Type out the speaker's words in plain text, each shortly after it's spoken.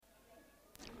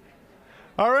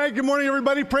All right, good morning,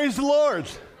 everybody. Praise the Lord.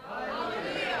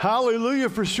 Hallelujah. Hallelujah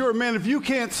for sure. Man, if you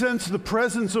can't sense the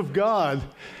presence of God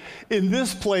in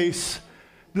this place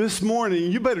this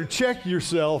morning, you better check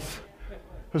yourself,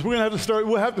 because we'll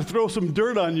have to throw some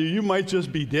dirt on you. You might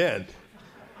just be dead.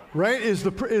 Right? Is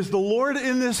the Lord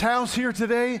in this house here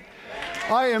today?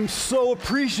 I am so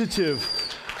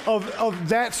appreciative of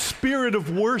that spirit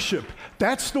of worship.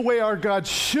 That's the way our God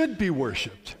should be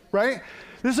worshiped, right?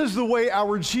 This is the way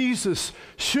our Jesus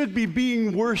should be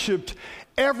being worshiped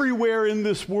everywhere in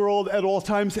this world at all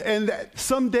times, and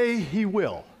someday he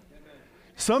will.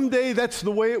 Someday that's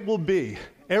the way it will be.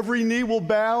 Every knee will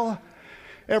bow,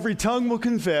 every tongue will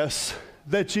confess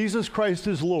that Jesus Christ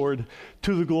is Lord,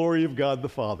 to the glory of God the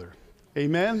Father.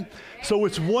 Amen? So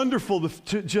it's wonderful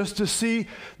just to see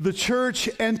the church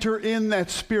enter in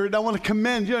that spirit. I want to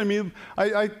commend, you know what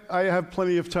I mean? I have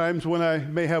plenty of times when I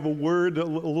may have a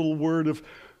little word of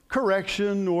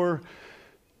correction or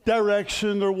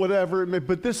direction or whatever,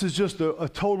 but this is just a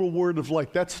total word of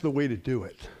like, that's the way to do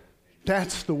it.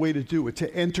 That's the way to do it,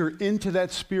 to enter into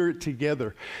that spirit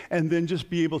together and then just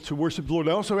be able to worship the Lord.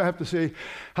 I also have to say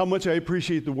how much I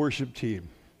appreciate the worship team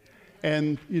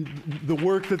and the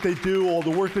work that they do, all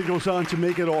the work that goes on to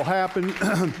make it all happen,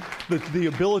 the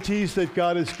abilities that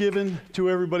God has given to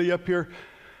everybody up here.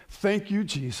 Thank you,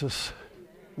 Jesus.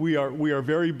 We are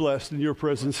very blessed in your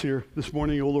presence here this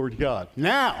morning, O Lord God.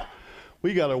 Now,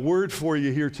 we got a word for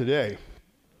you here today.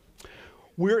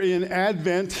 We're in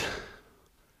Advent.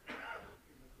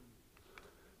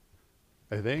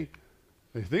 I think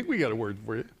we got a word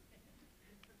for you.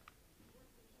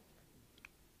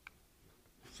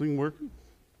 This thing working?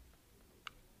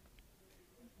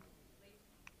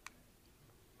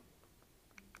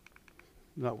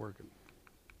 Not working.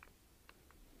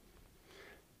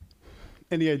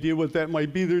 Any idea what that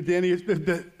might be there, Danny?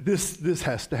 This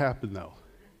has to happen, though.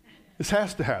 This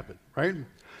has to happen, right?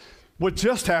 What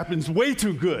just happened's way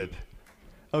too good.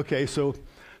 Okay, so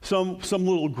some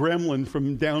little gremlin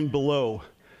from down below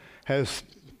has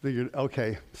figured,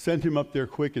 okay, send him up there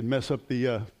quick and mess up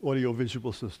the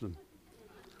audio-visual system.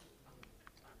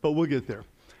 But we'll get there.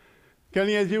 Got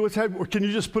any idea what's happening? Or can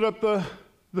you just put up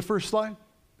the first slide?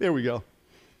 There we go.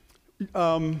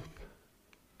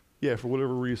 Yeah, for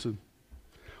whatever reason.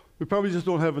 We probably just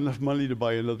don't have enough money to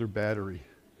buy another battery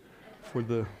for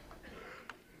the...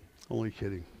 Only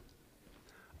kidding.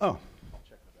 Oh,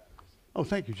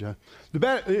 thank you, John. The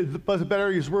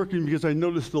battery is working because I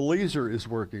noticed the laser is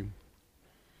working.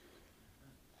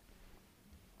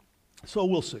 So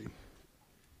we'll see.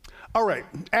 All right,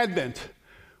 Advent,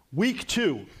 week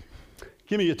 2.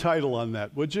 Give me a title on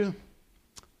that, would you?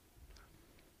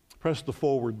 Press the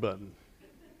forward button.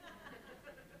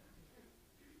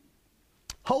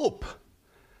 Hope,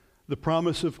 the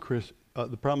promise of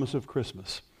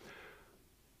Christmas.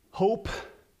 Hope,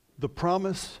 the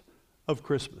promise of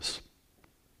Christmas.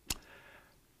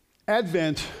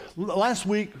 Advent, last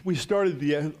week we started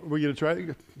we're going to try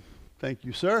it? Thank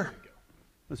you, sir.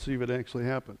 Let's see if it actually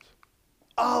happens.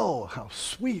 Oh, how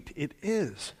sweet it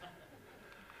is.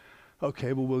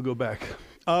 Okay, well, we'll go back.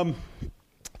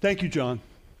 Thank you, John.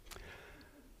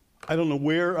 I don't know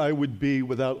where I would be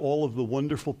without all of the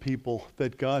wonderful people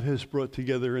that God has brought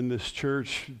together in this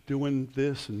church, doing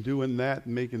this and doing that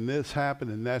and making this happen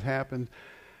and that happen.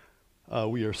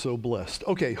 We are so blessed.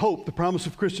 Okay, hope, the promise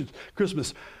of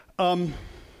Christmas.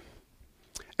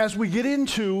 As we get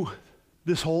into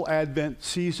this whole Advent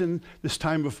season, this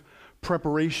time of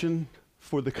preparation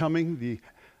for the coming,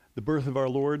 the birth of our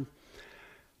Lord,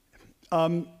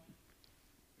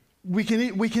 we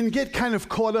can get kind of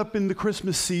caught up in the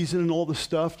Christmas season and all the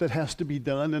stuff that has to be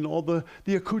done and all the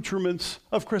accoutrements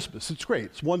of Christmas. It's great.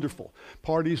 It's wonderful.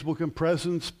 Parties will come,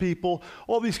 presents, people,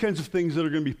 all these kinds of things that are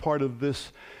going to be part of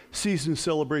this season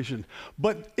celebration.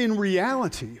 But in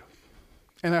reality,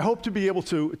 and I hope to be able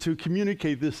to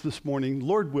communicate this morning,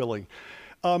 Lord willing,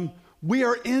 we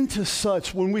are into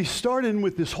such, when we start in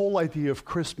with this whole idea of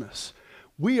Christmas,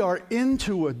 we are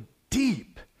into a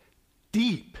deep,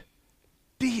 deep,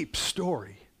 deep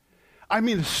story. I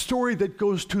mean, a story that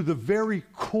goes to the very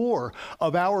core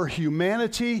of our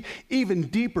humanity, even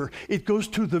deeper. It goes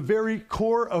to the very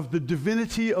core of the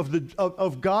divinity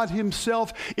of God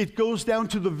himself. It goes down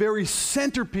to the very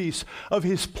centerpiece of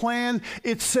his plan.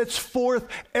 It sets forth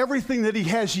everything that he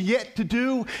has yet to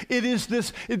do. It is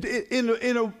this,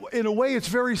 in a way, it's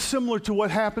very similar to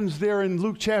what happens there in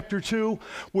Luke chapter 2,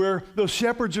 where those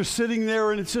shepherds are sitting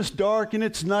there and it's just dark and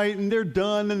it's night and they're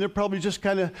done and they're probably just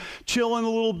kind of chilling a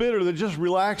little bit, or they're just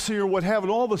relaxing or what have,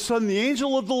 and all of a sudden the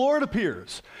angel of the Lord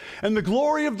appears and the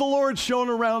glory of the Lord shone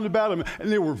around about him,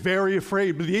 and they were very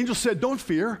afraid. But the angel said, "Don't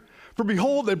fear, For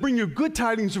behold, I bring you good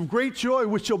tidings of great joy,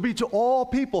 which shall be to all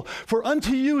people. For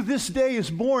unto you this day is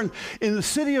born in the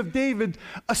city of David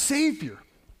a Savior,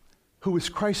 who is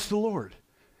Christ the Lord.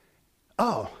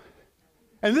 Oh,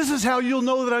 and this is how you'll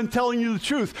know that I'm telling you the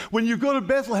truth. When you go to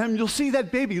Bethlehem, you'll see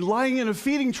that baby lying in a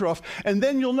feeding trough, and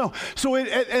then you'll know.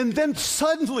 And then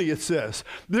suddenly it says,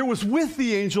 there was with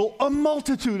the angel a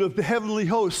multitude of the heavenly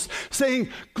hosts, singing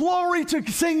glory to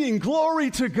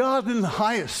God in the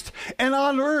highest, and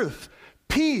on earth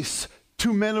peace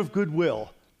to men of good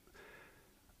will.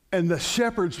 And the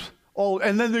shepherds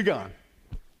and then they're gone.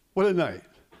 What a night.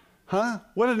 Huh?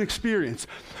 What an experience.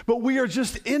 But we are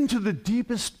just into the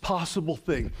deepest possible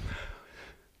thing.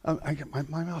 I get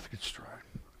my mouth gets dry.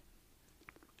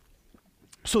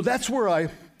 So that's where I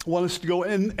want us to go.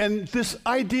 And this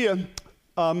idea,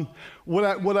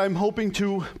 what I'm hoping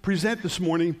to present this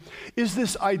morning is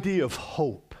this idea of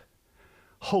hope.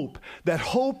 Hope. That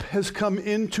hope has come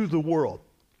into the world.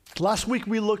 Last week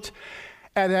we looked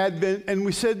at Advent and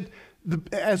we said,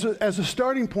 as a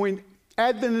starting point,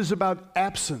 Advent is about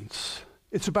absence.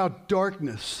 It's about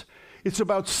darkness. It's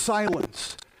about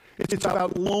silence. It's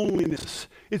about loneliness.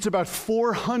 It's about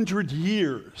 400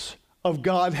 years of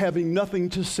God having nothing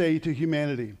to say to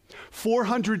humanity.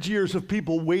 400 years of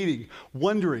people waiting,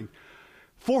 wondering.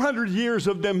 400 years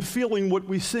of them feeling what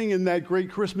we sing in that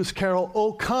great Christmas carol,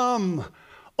 O come,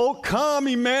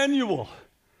 Emmanuel,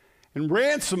 and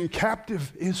ransom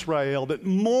captive Israel that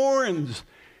mourns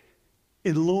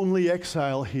in lonely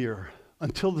exile here,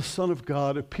 until the Son of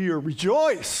God appear.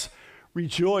 Rejoice,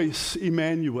 rejoice,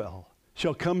 Emmanuel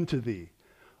shall come to thee,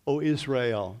 O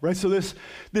Israel. Right? So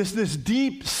this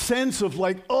deep sense of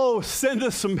like, oh, send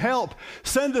us some help.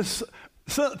 Send us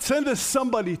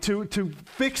somebody to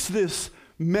fix this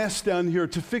mess down here,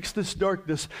 to fix this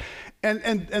darkness.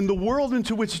 And the world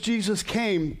into which Jesus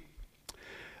came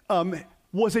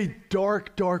was a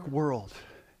dark, dark world.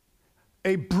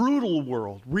 A brutal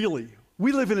world, really.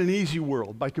 We live in an easy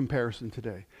world by comparison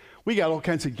today. We got all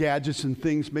kinds of gadgets and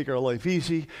things make our life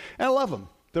easy, and I love them.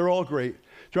 They're all great.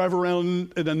 Drive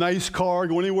around in a nice car,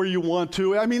 go anywhere you want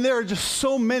to. I mean, there are just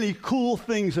so many cool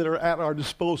things that are at our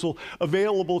disposal,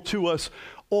 available to us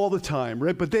all the time,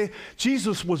 right? But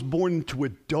Jesus was born into a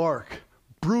dark,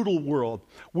 brutal world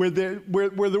where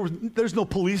there's no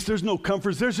police, there's no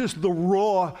comforts, there's just the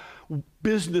raw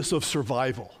business of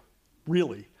survival,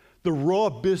 really. The raw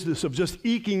business of just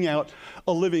eking out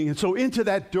a living. And so into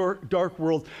that dark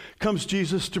world comes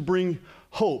Jesus to bring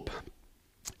hope.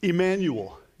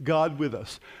 Emmanuel, God with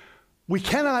us. We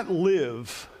cannot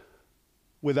live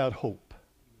without hope.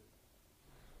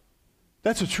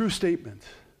 That's a true statement.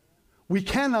 We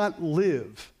cannot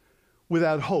live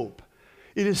without hope.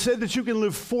 It is said that you can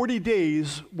live 40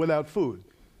 days without food.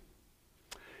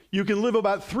 You can live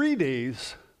about 3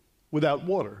 days without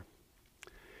water.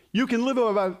 You can live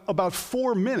about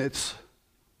 4 minutes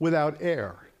without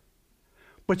air.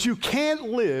 But you can't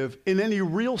live in any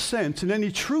real sense, in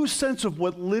any true sense of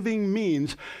what living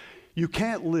means, you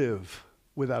can't live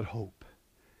without hope.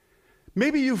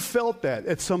 Maybe you felt that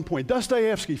at some point.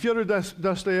 Fyodor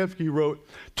Dostoevsky wrote,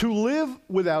 "To live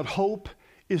without hope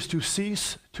is to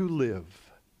cease to live."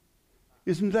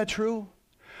 Isn't that true?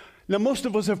 Now, most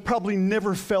of us have probably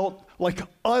never felt like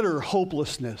utter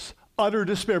hopelessness, utter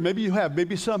despair. Maybe you have.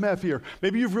 Maybe some have here.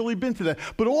 Maybe you've really been to that.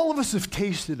 But all of us have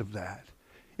tasted of that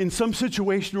in some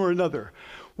situation or another,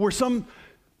 where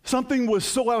something was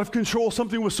so out of control,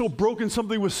 something was so broken,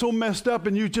 something was so messed up,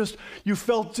 and you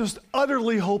felt just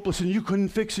utterly hopeless, and you couldn't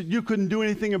fix it, you couldn't do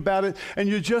anything about it, and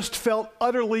you just felt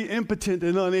utterly impotent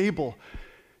and unable.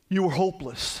 You were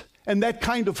hopeless. And that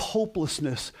kind of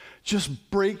hopelessness just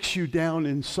breaks you down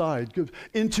inside,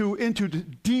 into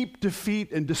deep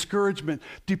defeat and discouragement,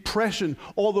 depression.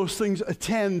 All those things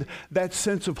attend that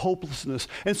sense of hopelessness.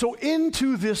 And so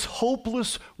into this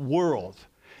hopeless world,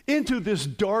 into this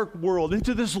dark world,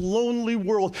 into this lonely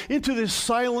world, into this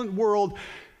silent world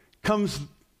comes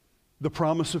the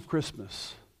promise of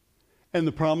Christmas. And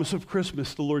the promise of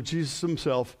Christmas, the Lord Jesus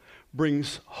himself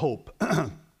brings hope.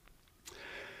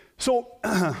 So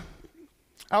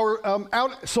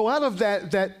out of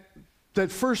that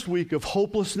first week of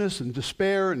hopelessness and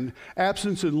despair and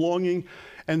absence and longing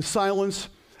and silence,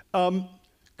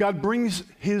 God brings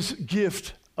his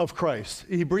gift of Christ.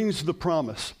 He brings the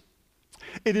promise.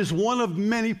 It is one of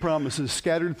many promises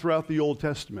scattered throughout the Old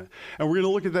Testament. And we're going to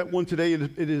look at that one today.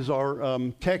 It is our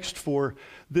text for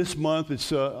this month.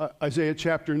 It's Isaiah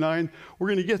chapter 9. We're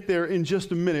going to get there in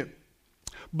just a minute.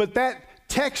 But that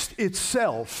text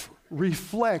itself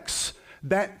reflects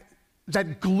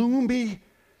that gloomy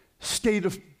state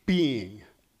of being,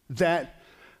 that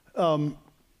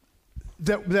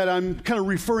that I'm kind of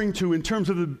referring to in terms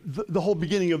of the whole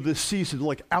beginning of this season,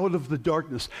 like out of the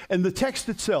darkness. And the text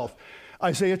itself,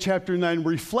 Isaiah chapter 9,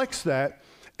 reflects that.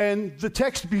 And the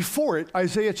text before it,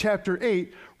 Isaiah chapter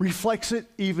 8, reflects it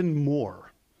even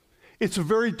more. It's a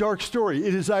very dark story.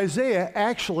 It is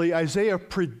Isaiah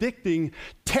predicting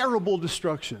terrible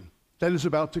destruction that is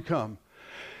about to come.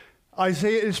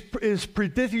 Isaiah is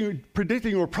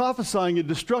predicting or prophesying a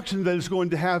destruction that is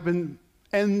going to happen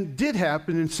and did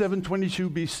happen in 722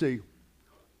 BC.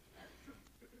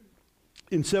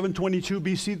 In 722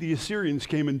 BC, the Assyrians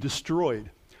came and destroyed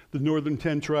the northern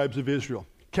 10 tribes of Israel,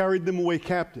 carried them away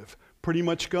captive, pretty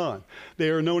much gone. They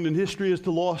are known in history as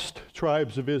the lost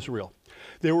tribes of Israel.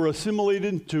 They were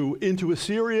assimilated into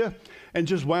Assyria and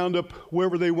just wound up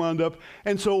wherever they wound up.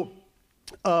 And so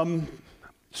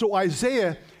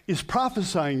Isaiah is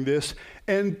prophesying this,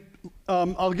 and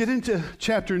I'll get into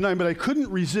chapter 9, but I couldn't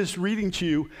resist reading to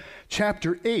you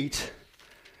chapter 8,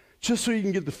 just so you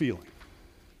can get the feeling.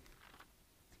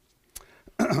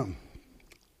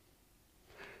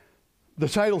 The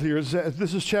title here is,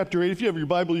 this is chapter 8. If you have your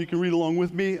Bible, you can read along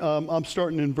with me. I'm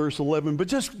starting in verse 11, but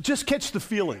just catch the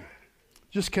feeling.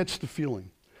 Just catch the feeling.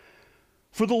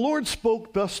 For the Lord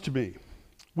spoke thus to me,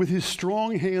 with his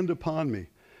strong hand upon me,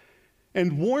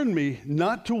 and warned me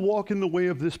not to walk in the way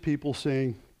of this people,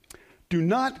 saying, do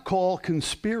not call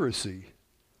conspiracy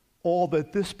all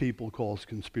that this people calls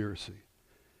conspiracy.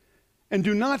 And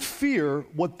do not fear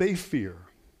what they fear,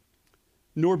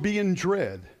 nor be in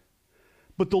dread.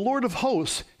 But the Lord of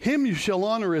hosts, him you shall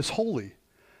honor as holy.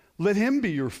 Let him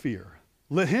be your fear.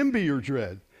 Let him be your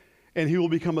dread. And he will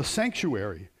become a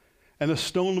sanctuary and a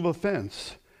stone of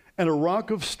offense and a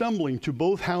rock of stumbling to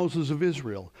both houses of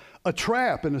Israel, a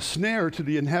trap and a snare to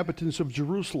the inhabitants of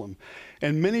Jerusalem.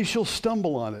 And many shall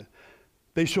stumble on it.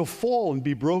 They shall fall and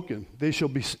be broken. They shall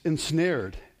be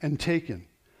ensnared and taken.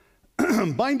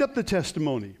 Bind up the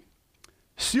testimony.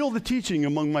 Seal the teaching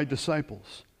among my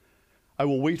disciples. I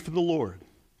will wait for the Lord,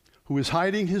 who is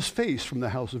hiding his face from the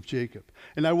house of Jacob,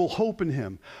 and I will hope in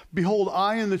him. Behold,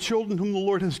 I and the children whom the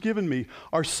Lord has given me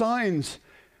are signs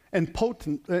and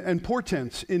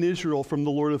portents in Israel from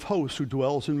the Lord of hosts, who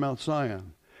dwells in Mount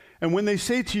Zion. And when they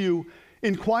say to you,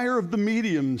 inquire of the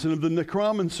mediums and of the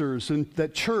necromancers and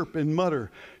that chirp and mutter,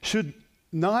 should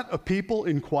not a people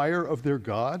inquire of their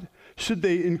God? Should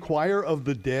they inquire of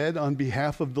the dead on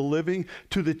behalf of the living?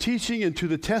 To the teaching and to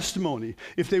the testimony.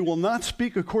 If they will not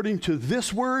speak according to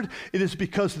this word, it is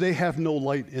because they have no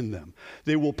light in them.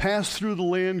 They will pass through the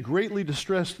land greatly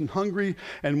distressed and hungry,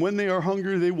 and when they are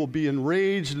hungry, they will be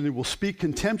enraged, and they will speak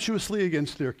contemptuously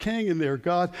against their king and their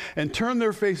God, and turn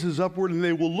their faces upward, and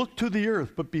they will look to the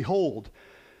earth. But behold,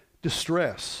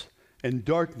 distress and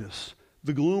darkness,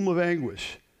 the gloom of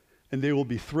anguish, and they will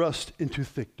be thrust into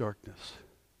thick darkness.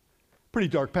 Pretty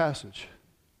dark passage,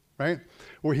 right?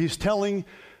 Where he's saying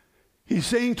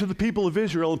to the people of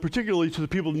Israel, and particularly to the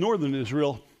people of northern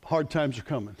Israel, hard times are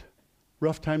coming.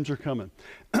 Rough times are coming.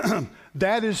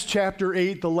 That is chapter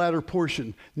 8, the latter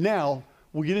portion. Now,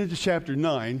 we'll get into chapter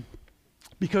 9,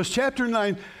 because chapter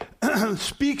 9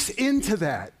 speaks into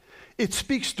that. It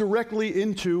speaks directly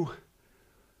into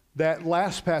that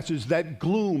last passage, that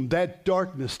gloom, that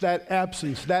darkness, that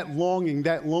absence, that longing,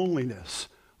 that loneliness.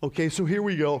 Okay, so here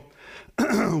we go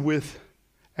with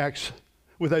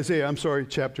Isaiah,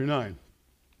 chapter 9.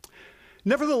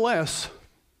 Nevertheless,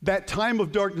 that time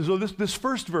of darkness, this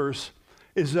first verse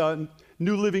is a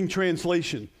New Living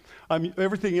Translation.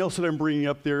 Everything else that I'm bringing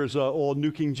up there is all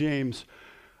New King James.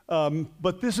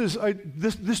 But this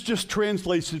just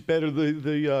translates it better.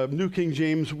 The New King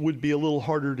James would be a little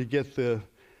harder to get the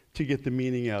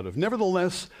meaning out of.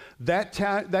 Nevertheless, that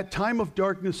time of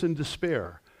darkness and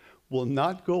despair will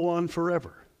not go on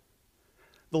forever.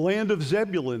 The land of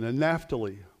Zebulun and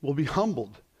Naphtali will be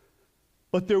humbled,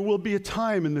 but there will be a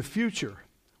time in the future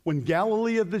when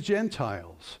Galilee of the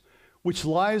Gentiles, which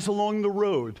lies along the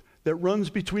road that runs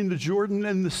between the Jordan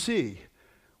and the sea,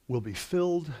 will be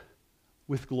filled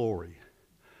with glory.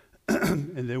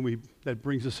 And then that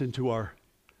brings us into our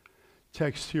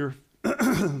text here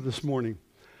this morning.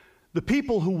 The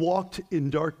people who walked in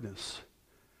darkness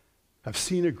have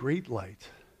seen a great light.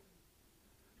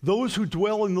 Those who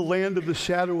dwell in the land of the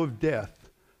shadow of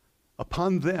death,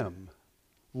 upon them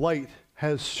light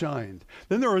has shined.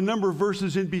 Then there are a number of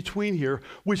verses in between here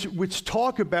which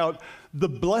talk about the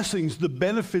blessings, the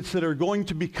benefits that are going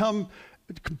to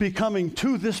becoming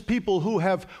to this people who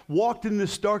have walked in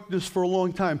this darkness for a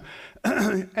long time.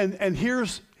 And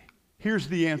here's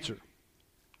the answer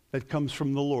that comes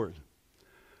from the Lord.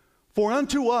 For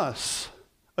unto us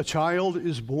a child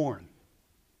is born.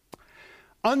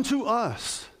 Unto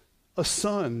us a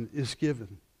son is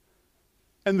given.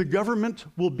 and the government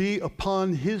will be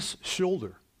upon his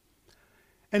shoulder.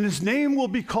 And his name will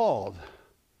be called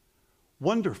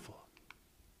Wonderful,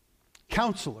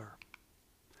 Counselor,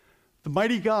 the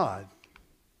Mighty God,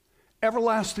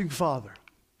 Everlasting Father,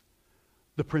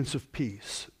 the Prince of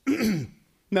Peace.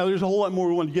 Now, there's a whole lot more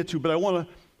we want to get to, but I want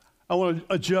to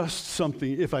adjust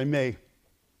something, if I may.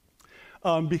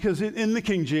 Because in the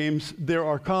King James, there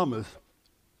are commas.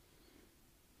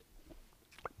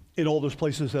 In all those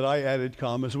places that I added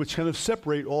commas, which kind of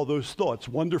separate all those thoughts.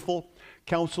 Wonderful,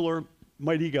 Counselor,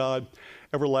 Mighty God,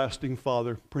 Everlasting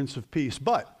Father, Prince of Peace.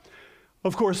 But,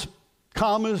 of course,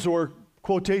 commas or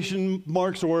quotation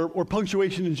marks or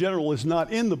punctuation in general is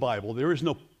not in the Bible. There is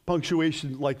no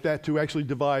punctuation like that to actually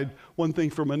divide one thing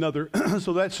from another.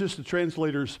 So that's just the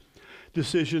translator's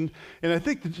decision. And I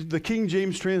think the King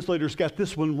James translators got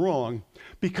this one wrong,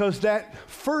 because that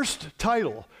first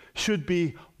title should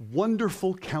be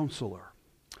Wonderful Counselor.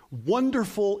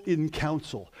 Wonderful in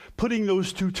counsel. Putting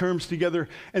those two terms together,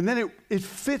 and then it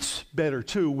fits better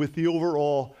too with the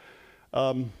overall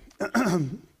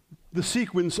the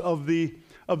sequence of the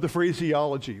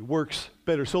phraseology works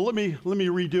better. So let me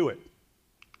redo it.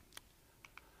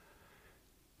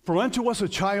 For unto us a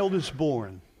child is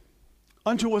born,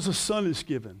 unto us a son is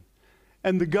given,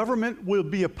 and the government will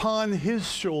be upon his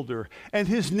shoulder, and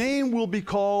his name will be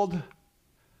called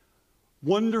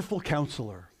Wonderful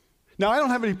Counselor. Now, I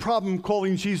don't have any problem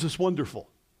calling Jesus wonderful.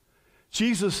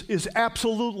 Jesus is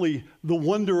absolutely the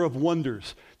wonder of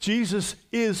wonders. Jesus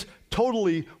is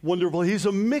totally wonderful. He's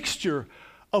a mixture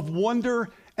of wonder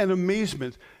and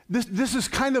amazement. This is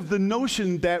kind of the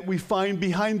notion that we find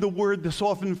behind the word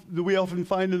that we often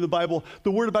find in the Bible,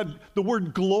 the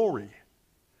word glory.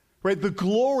 Right? The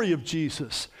glory of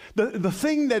Jesus. The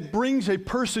thing that brings a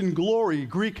person glory,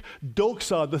 Greek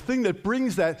doxa, the thing that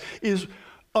brings that is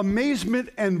amazement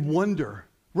and wonder.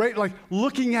 Right? Like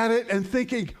looking at it and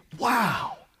thinking,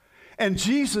 wow. And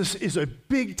Jesus is a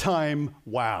big time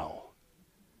wow.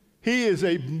 He is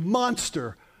a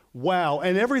monster wow.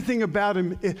 And everything about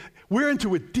him, we're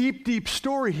into a deep, deep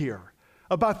story here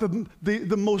about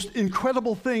the most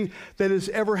incredible thing that has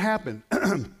ever happened.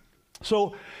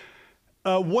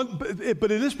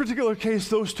 But in this particular case,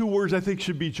 those two words I think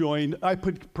should be joined. I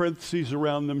put parentheses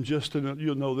around them just to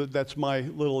you'll know that that's my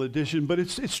little addition, but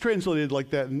it's translated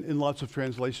like that in lots of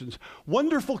translations.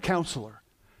 Wonderful Counselor,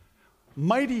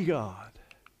 Mighty God,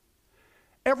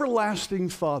 Everlasting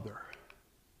Father,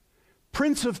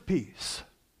 Prince of Peace.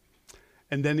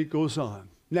 And then it goes on.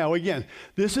 Now again,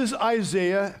 this is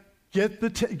Isaiah. Get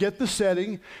the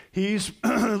setting. He's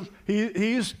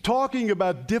talking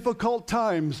about difficult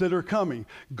times that are coming,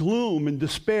 gloom and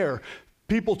despair,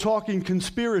 people talking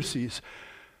conspiracies.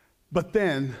 But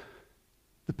then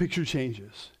the picture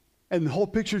changes. And the whole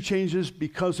picture changes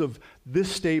because of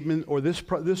this statement or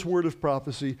this word of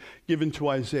prophecy given to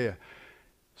Isaiah.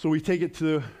 So we take it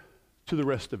to the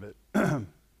rest of it.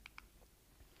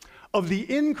 Of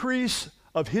the increase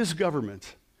of his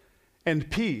government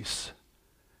and peace,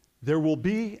 there will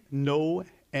be no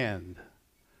end.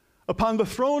 Upon the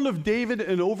throne of David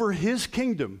and over his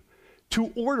kingdom,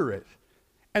 to order it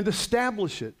and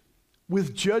establish it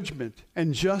with judgment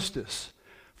and justice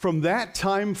from that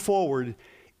time forward,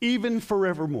 even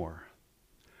forevermore.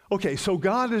 Okay, so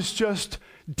God has just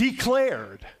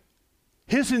declared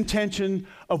his intention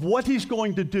of what he's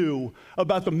going to do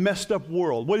about the messed up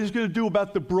world, what he's going to do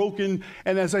about the broken,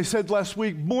 and as I said last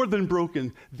week, more than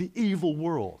broken, the evil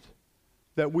world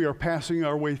that we are passing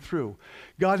our way through.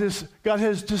 God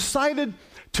has decided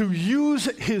to use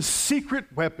his secret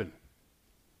weapon.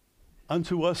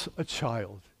 Unto us a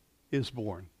child is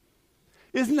born.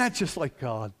 Isn't that just like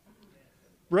God?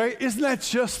 Right? Isn't that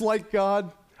just like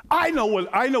God? I know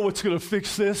what's going to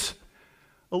fix this.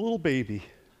 A little baby.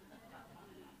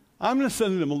 I'm going to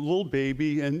send them a little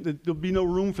baby, and there'll be no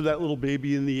room for that little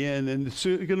baby in the end, and it's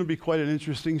going to be quite an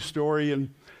interesting story. And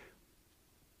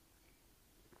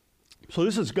so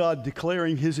this is God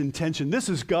declaring his intention. This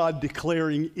is God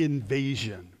declaring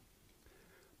invasion.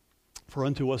 For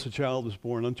unto us a child is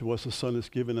born, unto us a son is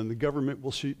given, and the government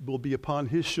will be upon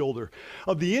his shoulder.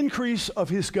 Of the increase of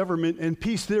his government and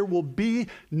peace there will be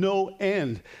no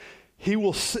end. He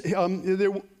will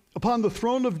upon the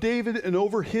throne of David and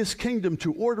over his kingdom,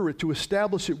 to order it, to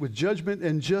establish it with judgment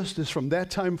and justice from that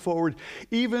time forward,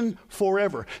 even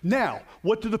forever. Now,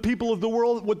 what do the people of the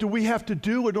world, what do we have to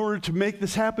do in order to make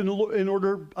this happen? In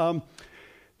order,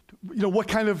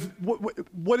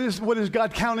 what is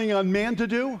God counting on man to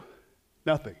do?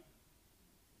 Nothing.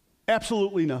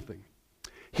 Absolutely nothing.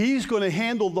 He's going to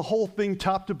handle the whole thing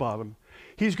top to bottom.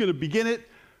 He's going to begin it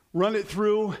run it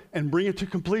through and bring it to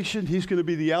completion. He's going to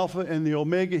be the Alpha and the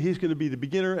Omega. He's going to be the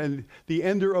beginner and the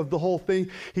ender of the whole thing.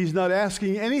 He's not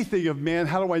asking anything of man.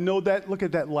 How do I know that? Look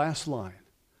at that last line.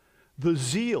 The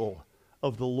zeal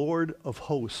of the Lord of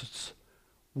hosts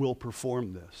will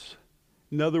perform this.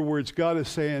 In other words, God is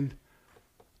saying,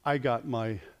 I got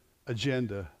my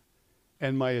agenda,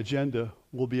 and my agenda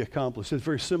will be accomplished. It's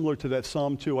very similar to that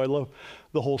Psalm 2. I love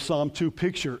the whole Psalm 2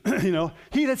 picture.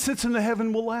 He that sits in the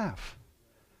heaven will laugh.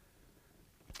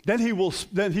 Then he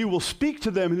will speak to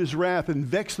them in his wrath and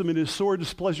vex them in his sore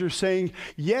displeasure, saying,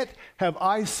 Yet have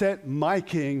I set my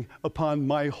king upon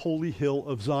my holy hill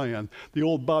of Zion. The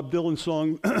old Bob Dylan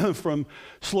song from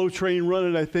Slow Train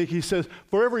Running, I think, he says,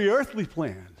 For every earthly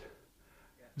plan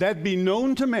that be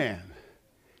known to man,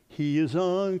 he is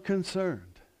unconcerned.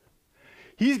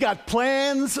 He's got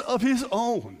plans of his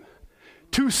own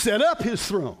to set up his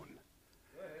throne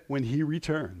when he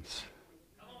returns.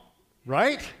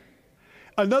 Right?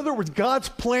 In other words, God's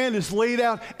plan is laid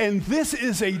out, and this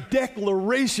is a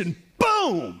declaration.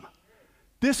 Boom!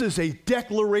 This is a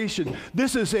declaration.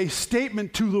 This is a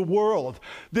statement to the world.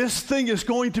 This thing is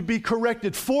going to be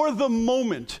corrected. For the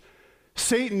moment,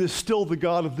 Satan is still the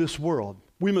god of this world.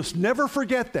 We must never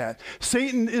forget that.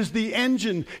 Satan is the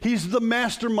engine. He's the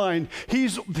mastermind. He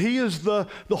is the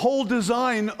whole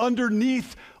design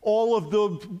underneath all of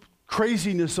the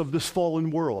craziness of this fallen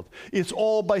world. It's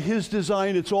all by his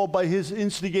design. It's all by his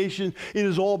instigation. It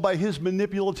is all by his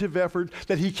manipulative effort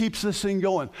that he keeps this thing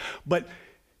going. But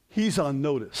he's on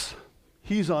notice.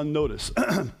 He's on notice.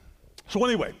 So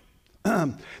anyway,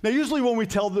 now usually when we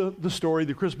tell the story,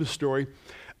 the Christmas story,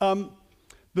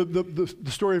 the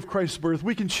story of Christ's birth,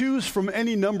 we can choose from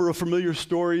any number of familiar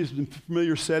stories and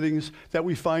familiar settings that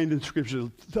we find in Scripture.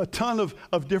 A ton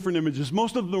of different images.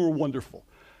 Most of them are wonderful.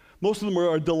 Most of them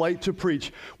are a delight to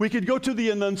preach. We could go to the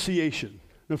Annunciation.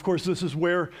 And of course, this is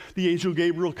where the angel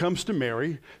Gabriel comes to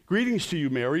Mary. Greetings to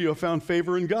you, Mary. You have found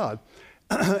favor in God.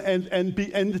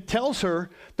 and tells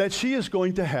her that she is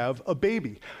going to have a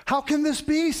baby. How can this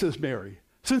be, says Mary,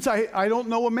 since I don't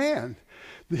know a man?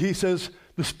 He says,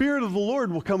 the Spirit of the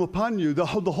Lord will come upon you. That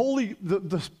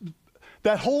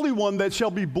Holy One that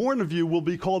shall be born of you will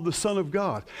be called the Son of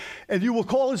God. And you will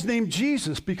call his name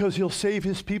Jesus because he'll save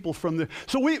his people from the...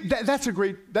 So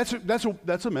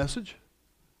that's a message.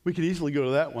 We could easily go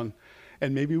to that one,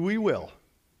 and maybe we will.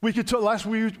 We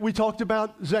talked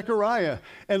about Zechariah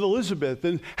and Elizabeth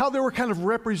and how they were kind of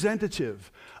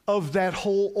representative of that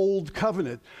whole old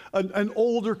covenant. An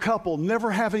older couple,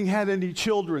 never having had any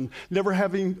children, never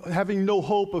having no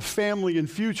hope of family and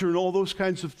future and all those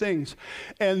kinds of things.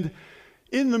 And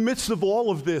in the midst of all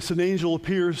of this, an angel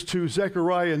appears to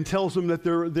Zechariah and tells him that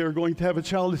they're going to have a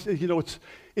child.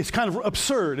 It's kind of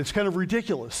absurd. It's kind of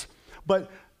ridiculous. But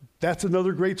that's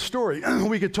another great story.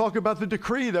 We could talk about the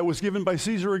decree that was given by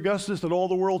Caesar Augustus that all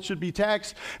the world should be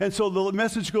taxed. And so the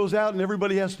message goes out and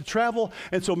everybody has to travel.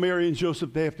 And so Mary and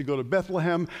Joseph, they have to go to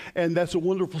Bethlehem. And that's a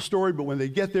wonderful story. But when they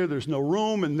get there, there's no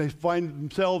room. And they find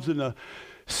themselves in a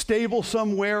stable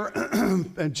somewhere,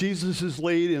 and Jesus is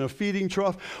laid in a feeding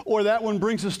trough. Or that one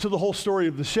brings us to the whole story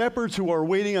of the shepherds who are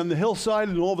waiting on the hillside,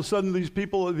 and all of a sudden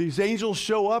these angels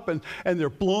show up, and they're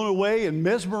blown away and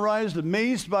mesmerized,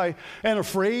 amazed by, and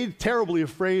afraid, terribly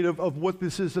afraid of what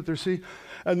this is that they're seeing.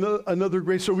 Another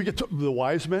great story. We get to the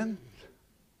wise men.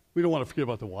 We don't want to forget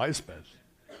about the wise men.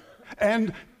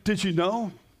 And did you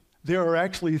know there are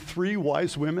actually 3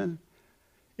 wise women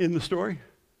in the story?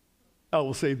 Oh,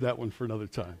 we'll save that one for another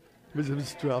time.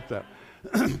 Just drop that.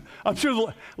 I'm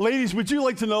sure, ladies, would you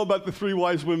like to know about the 3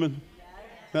 wise women?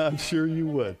 I'm sure you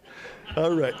would.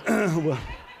 All right. Well,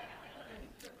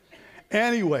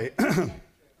 anyway,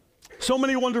 so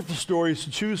many wonderful stories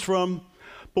to choose from,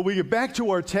 but we get back to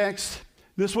our text.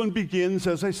 This one begins,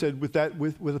 as I said, with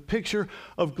a picture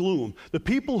of gloom. The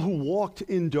people who walked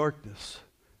in darkness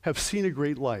have seen a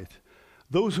great light.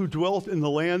 Those who dwelt in the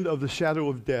land of the shadow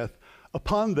of death,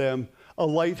 upon them a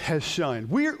light has shined.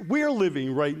 We're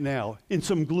living right now in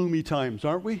some gloomy times,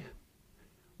 aren't we?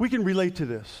 We can relate to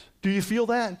this. Do you feel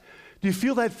that? Do you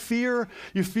feel that fear?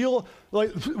 You feel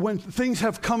like when things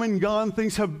have come and gone,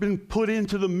 things have been put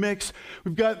into the mix.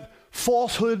 We've got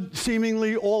falsehood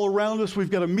seemingly all around us.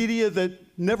 We've got a media that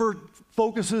never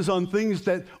focuses on things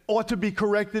that ought to be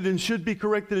corrected and should be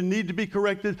corrected and need to be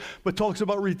corrected, but talks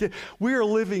about we are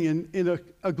living in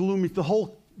a gloomy, the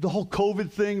whole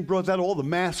COVID thing brought out all the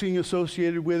masking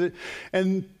associated with it,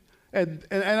 and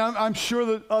I'm sure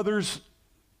that others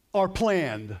are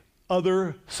planned.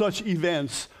 Other such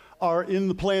events are in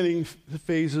the planning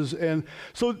phases, and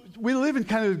so we live in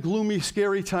kind of gloomy,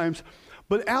 scary times.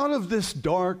 But out of this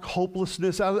dark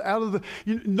hopelessness, out of the,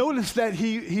 notice that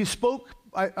he spoke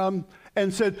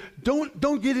and said,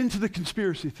 don't get into the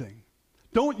conspiracy thing.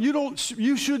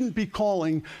 You shouldn't be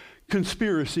calling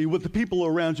conspiracy with the people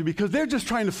around you, because they're just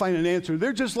trying to find an answer.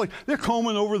 They're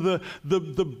combing over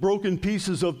the broken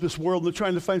pieces of this world, and they're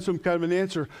trying to find some kind of an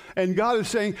answer. And God is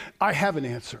saying, I have an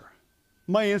answer.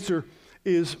 My answer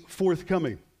is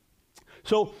forthcoming.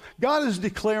 So God is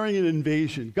declaring an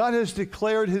invasion. God has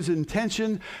declared his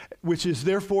intention, which is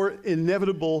therefore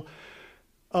inevitable,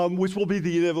 which will be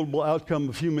the inevitable outcome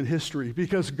of human history,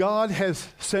 because God has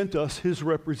sent us his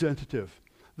representative.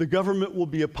 The government will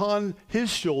be upon his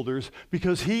shoulders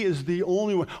because he is the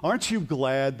only one. Aren't you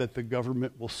glad that the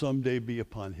government will someday be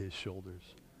upon his shoulders?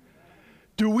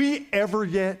 Do we ever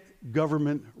get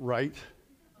government right?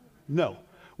 No.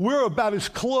 We're about as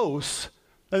close.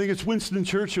 I think it's Winston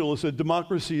Churchill who said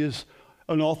democracy is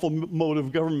an awful mode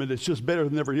of government. It's just better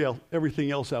than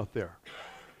everything else out there.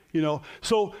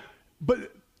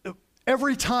 But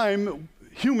every time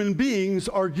human beings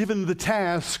are given the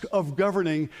task of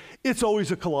governing, it's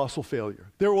always a colossal failure.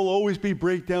 There will always be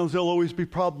breakdowns. There'll always be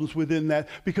problems within that,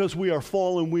 because we are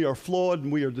fallen, we are flawed,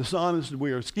 and we are dishonest, and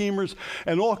we are schemers,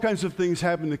 and all kinds of things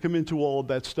happen to come into all of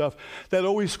that stuff that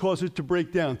always cause it to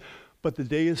break down. But the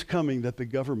day is coming that the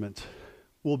government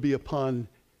will be upon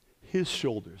his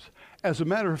shoulders. As a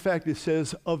matter of fact, it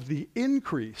says, of the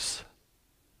increase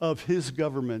of his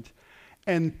government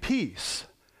and peace,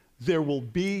 there will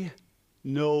be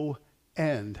no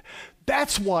end.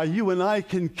 That's why you and I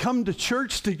can come to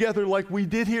church together like we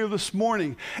did here this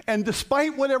morning. And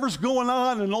despite whatever's going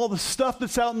on and all the stuff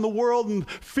that's out in the world and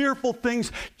fearful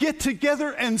things, get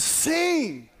together and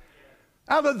sing.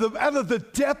 Out of the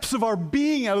depths of our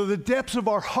being, out of the depths of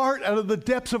our heart, out of the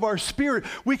depths of our spirit,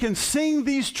 we can sing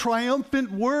these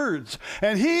triumphant words.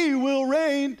 And he will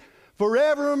reign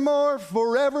forevermore,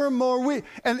 forevermore.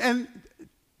 And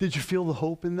did you feel the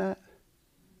hope in that?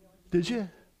 Did you?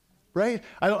 Right?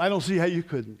 I don't see how you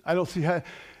couldn't. I don't see how,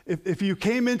 if you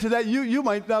came into that, you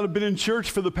might not have been in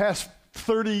church for the past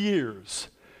 30 years.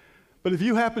 But if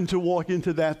you happened to walk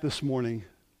into that this morning,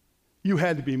 you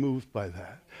had to be moved by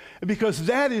that. Because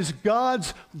that is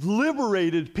God's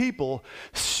liberated people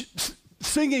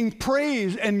singing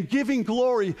praise and giving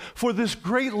glory for this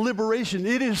great liberation.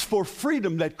 It is for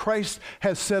freedom that Christ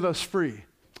has set us free.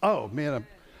 Oh, man,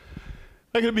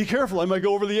 I got to be careful. I might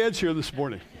go over the edge here this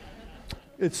morning.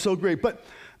 It's so great. But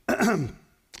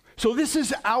so this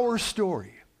is our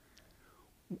story.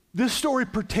 This story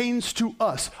pertains to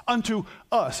us, unto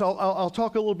us. I'll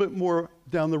talk a little bit more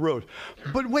down the road.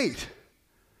 But wait,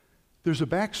 there's a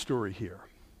backstory here.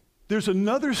 There's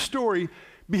another story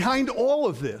behind all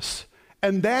of this,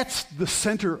 and that's the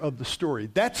center of the story.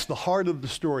 That's the heart of the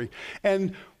story.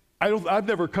 And I've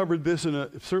never covered this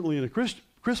certainly in a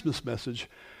Christmas message,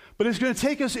 but it's going to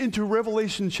take us into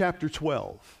Revelation chapter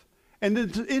 12. And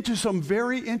into some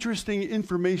very interesting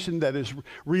information that is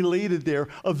related there,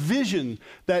 a vision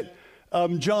that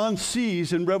John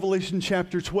sees in Revelation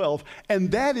chapter 12. And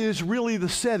that is really the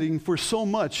setting for so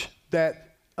much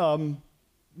that the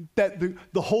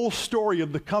whole story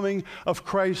of the coming of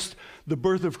Christ, the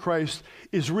birth of Christ,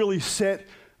 is really set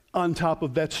on top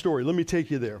of that story. Let me take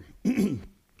you there.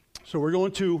 So we're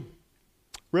going to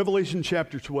Revelation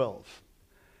chapter 12.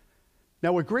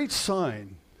 Now a great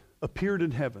sign appeared in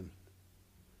heaven.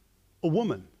 A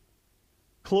woman,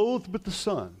 clothed with the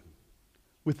sun,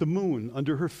 with the moon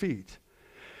under her feet,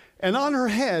 and on her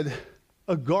head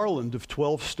a garland of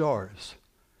 12 stars.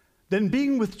 Then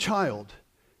being with child,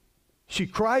 she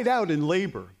cried out in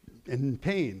labor and in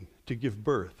pain to give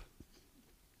birth.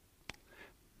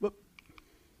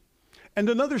 And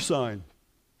another sign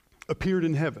appeared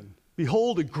in heaven.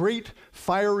 Behold, a great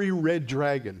fiery red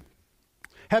dragon,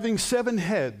 having 7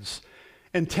 heads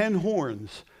and 10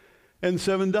 horns, and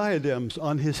 7 diadems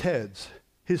on his heads.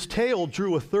 His tail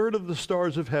drew 1/3 of the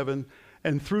stars of heaven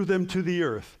and threw them to the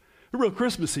earth. Real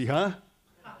Christmassy, huh?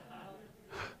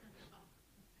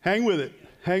 Hang with it.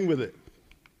 Hang with it.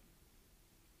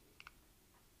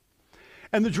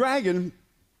 And the dragon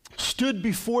stood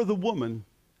before the woman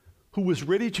who was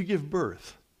ready to give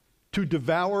birth, to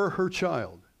devour her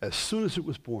child as soon as it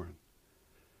was born.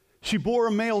 She bore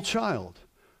a male child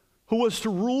who was to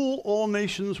rule all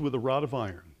nations with a rod of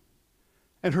iron.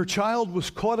 And her child was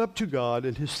caught up to God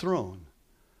and his throne.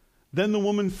 Then the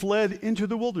woman fled into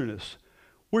the wilderness,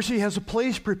 where she has a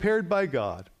place prepared by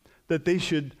God, that they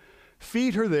should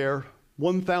feed her there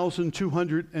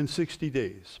 1,260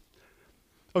 days.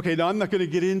 Okay, now I'm not going to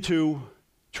get into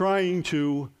trying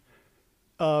to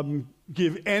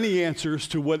give any answers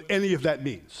to what any of that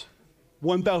means.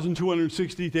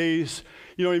 1,260 days.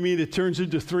 You know what I mean? It turns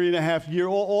into 3.5 years.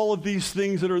 All of these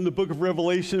things that are in the book of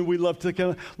Revelation, we love to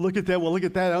kind of look at that. Well, look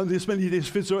at that. How this many days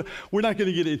fits. We're not going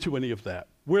to get into any of that.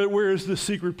 Where is the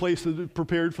secret place that is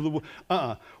prepared for the?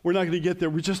 We're not going to get there.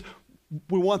 We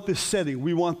want this setting.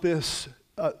 We want this.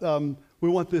 We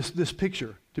want this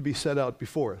picture to be set out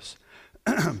before us.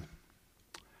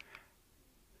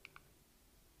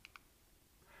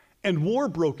 And war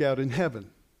broke out in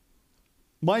heaven.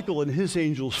 Michael and his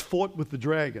angels fought with the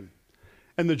dragon,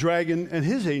 and the dragon and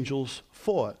his angels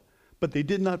fought, but they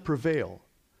did not prevail,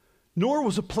 nor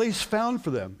was a place found for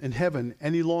them in heaven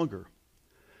any longer.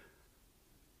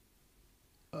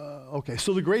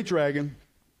 So the great dragon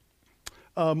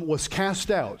was cast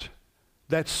out,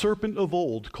 that serpent of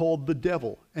old called the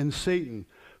devil and Satan,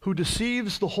 who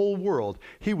deceives the whole world.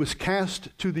 He was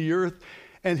cast to the earth,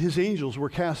 and his angels were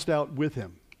cast out with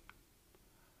him.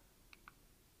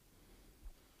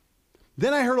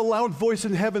 Then I heard a loud voice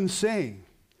in heaven saying,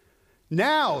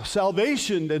 "Now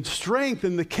salvation and strength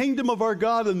and the kingdom of our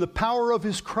God and the power of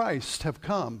his Christ have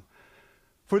come.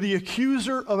 For the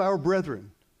accuser of our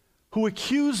brethren, who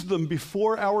accused them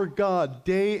before our God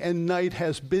day and night,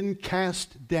 has been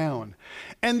cast down.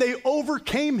 And they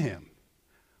overcame him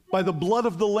by the blood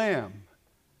of the Lamb,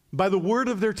 by the word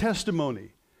of their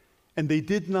testimony, and they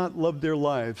did not love their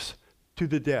lives to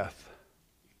the death."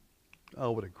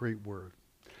 Oh, what a great word.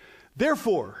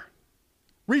 "Therefore,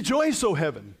 rejoice, O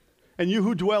heaven, and you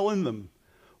who dwell in them.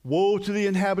 Woe to the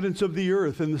inhabitants of the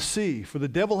earth and the sea, for the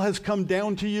devil has come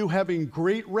down to you having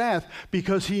great wrath,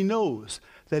 because he knows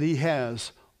that he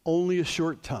has only a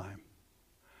short time."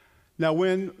 Now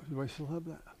do I still have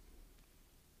that?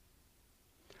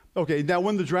 Okay, now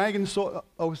when the dragon saw,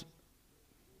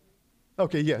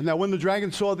 Now when the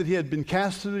dragon saw that he had been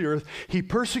cast to the earth, he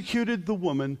persecuted the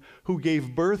woman who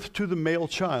gave birth to the male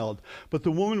child. But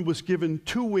the woman was given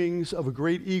 2 wings of a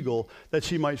great eagle, that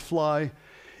she might fly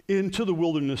into the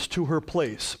wilderness to her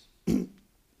place. And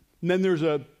then there's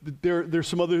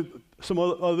some other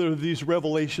of these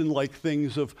revelation-like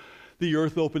things of the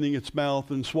earth opening its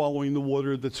mouth and swallowing the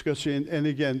water that's gushing. And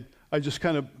again, I just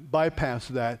kind of bypassed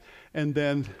that and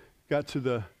then got to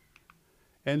the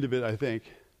end of it, I think.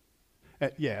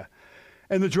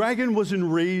 And the dragon was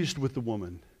enraged with the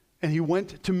woman, and he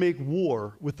went to make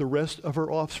war with the rest of her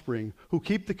offspring, who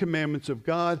keep the commandments of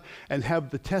God and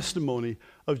have the testimony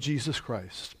of Jesus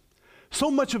Christ. So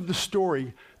much of the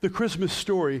story, the Christmas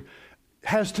story,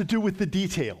 has to do with the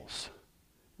details.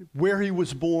 Where he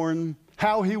was born,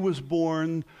 how he was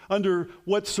born, under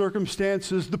what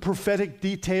circumstances, the prophetic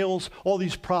details, all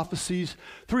these prophecies.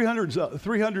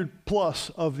 300 plus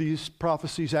of these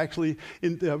prophecies actually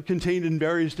contained in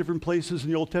various different places in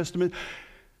the Old Testament.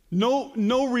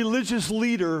 No religious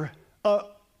leader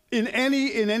in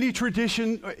any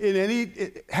tradition,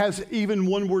 has even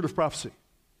one word of prophecy.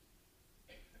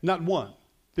 Not one.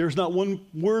 There's not one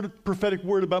prophetic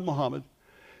word about Muhammad.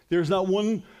 There's not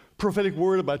one prophetic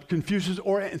word about Confucius,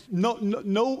 or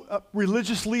no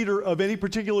religious leader of any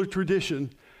particular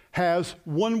tradition has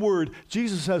one word.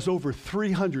 Jesus has over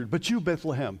 300. "But you,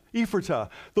 Bethlehem, Ephratah,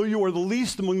 though you are the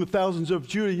least among the thousands of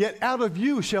Judah, yet out of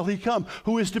you shall he come,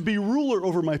 who is to be ruler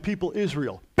over my people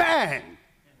Israel." Bang!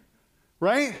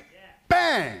 Right?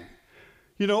 Yeah.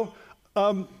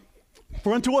 Bang!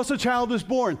 For unto us a child is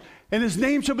born, and his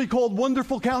name shall be called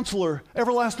Wonderful Counselor,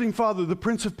 Everlasting Father, the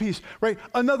Prince of Peace. Right?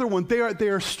 Another one. They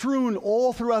are strewn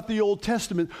all throughout the Old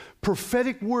Testament,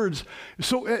 prophetic words.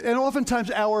 So, and oftentimes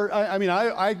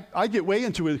I get way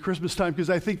into it at Christmas time because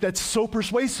I think that's so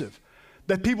persuasive.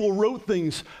 That people wrote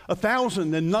things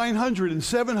 1,000 and 900 and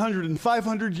 700 and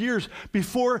 500 years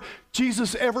before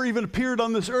Jesus ever even appeared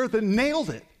on this earth, and nailed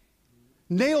it.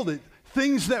 Nailed it.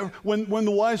 Things that when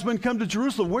the wise men come to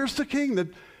Jerusalem, where's the king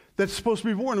that's supposed to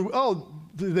be born? Oh,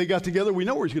 they got together. We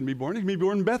know where he's going to be born. He's going to be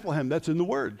born in Bethlehem. That's in the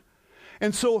Word.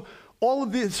 And so all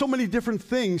of these, so many different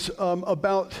things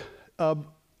about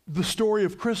the story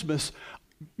of Christmas,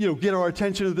 get our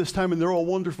attention at this time, and they're all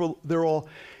wonderful. They're all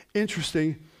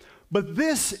interesting. But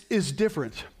this is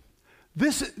different.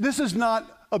 This is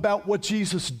not about what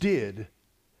Jesus did.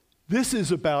 This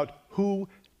is about who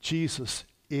Jesus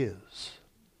is.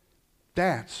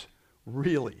 That's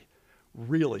really,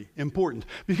 really important.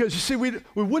 Because you see, we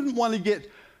wouldn't want to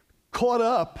get caught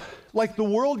up like the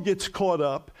world gets caught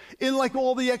up in like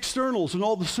all the externals and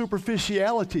all the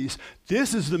superficialities.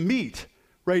 This is the meat.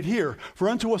 right here. For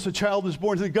unto us a child is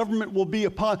born, and the government will be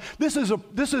upon. This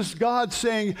is God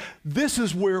saying, this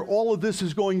is where all of this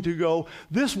is going to go.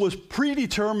 This was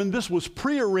predetermined. This was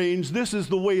prearranged. This is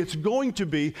the way it's going to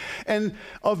be. And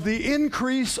of the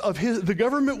increase of the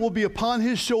government will be upon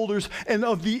his shoulders, and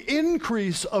of the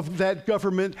increase of that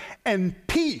government and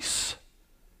peace,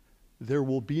 there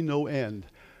will be no end.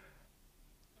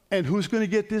 And who's going to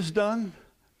get this done?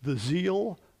 The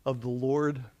zeal of the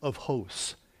Lord of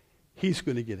hosts. He's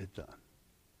going to get it done.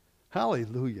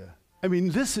 Hallelujah. I mean,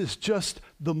 this is just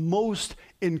the most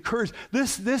encouraging.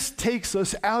 This takes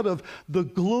us out of the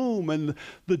gloom and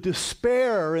the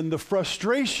despair and the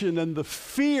frustration and the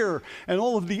fear and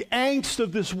all of the angst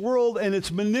of this world and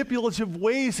its manipulative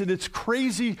ways and its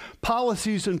crazy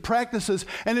policies and practices.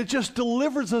 And it just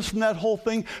delivers us from that whole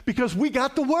thing because we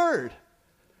got the word.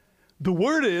 The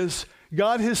word is,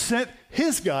 God has sent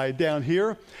his guy down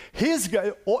here. His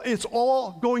guy, it's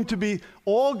all going to be,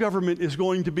 all government is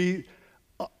going to be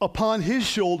upon his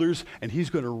shoulders, and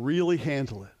he's going to really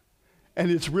handle it.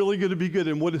 And it's really going to be good.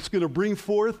 And what it's going to bring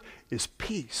forth is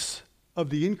peace,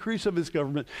 of the increase of his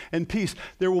government and peace.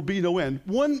 There will be no end.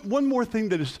 One more thing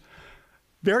that is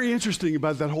very interesting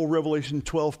about that whole Revelation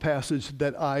 12 passage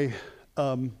that I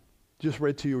just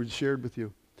read to you or shared with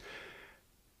you.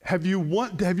 Have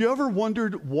you ever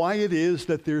wondered why it is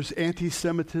that there's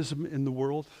anti-Semitism in the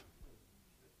world?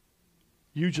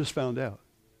 You just found out.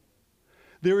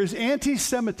 There is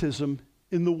anti-Semitism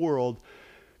in the world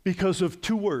because of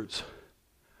two words.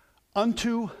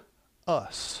 Unto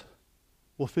us.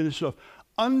 We'll finish it off.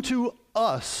 Unto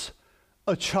us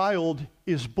a child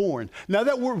is born. Now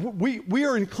that we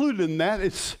are included in that.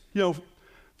 It's,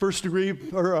 first degree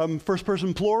or first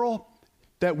person plural.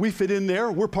 That we fit in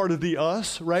there. We're part of the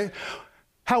us, right?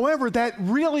 However, that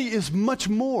really is much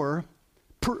more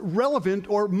relevant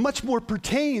or much more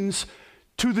pertains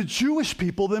to the Jewish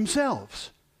people themselves,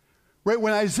 right?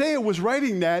 When Isaiah was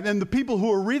writing that and the people who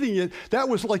were reading it, that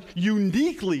was like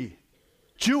uniquely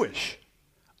Jewish.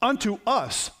 Unto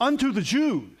us, unto the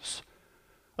Jews,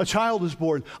 a child is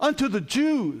born. Unto the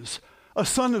Jews, a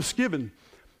son is given.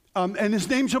 And his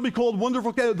name shall be called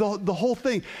Wonderful, the whole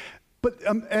thing. But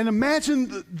and imagine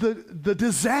the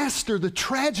disaster, the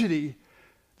tragedy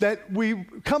that we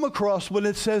come across when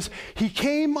it says, he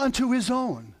came unto his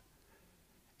own,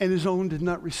 and his own did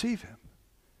not receive him.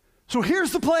 So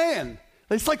here's the plan.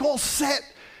 It's like all set.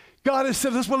 God has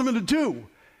said, this is what I'm going to do.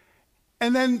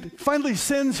 And then finally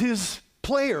sends his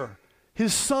player,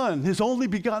 his son, his only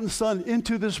begotten son,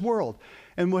 into this world.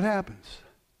 And what happens?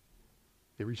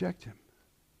 They reject him.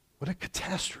 What a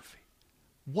catastrophe.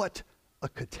 What a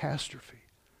catastrophe.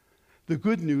 The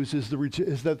good news is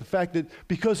that the fact that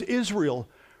because Israel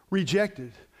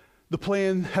rejected, the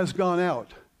plan has gone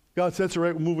out. God said, all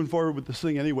right, we're moving forward with this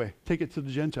thing anyway. Take it to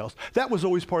the Gentiles. That was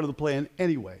always part of the plan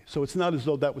anyway. So it's not as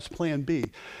though that was plan B.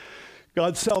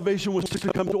 God's salvation was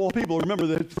to come to all people. Remember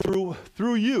that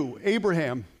through you,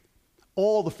 Abraham,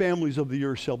 all the families of the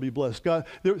earth shall be blessed.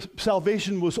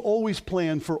 Salvation was always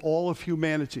planned for all of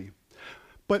humanity.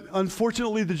 But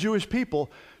unfortunately, the Jewish people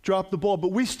dropped the ball.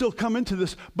 But we still come into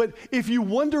this. But if you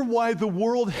wonder why the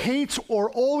world hates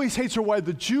or always hates, or why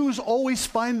the Jews always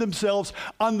find themselves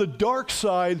on the dark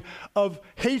side of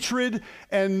hatred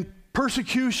and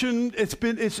persecution,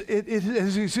 it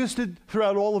has existed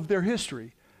throughout all of their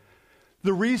history.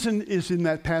 The reason is in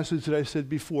that passage that I said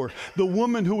before. The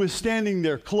woman who is standing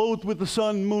there, clothed with the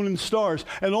sun, moon, and stars,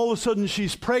 and all of a sudden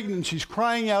she's pregnant, she's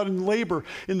crying out in labor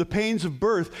in the pains of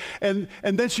birth, and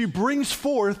then she brings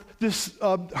forth this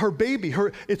her baby.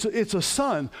 It's a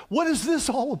son. What is this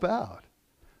all about?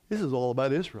 This is all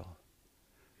about Israel.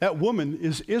 That woman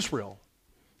is Israel,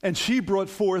 and she brought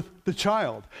forth the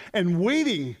child, and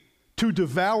waiting to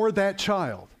devour that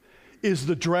child is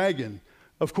the dragon.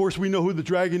 Of course, we know who the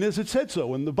dragon is. It said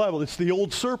so in the Bible. It's the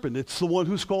old serpent. It's the one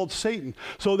who's called Satan.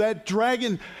 So that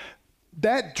dragon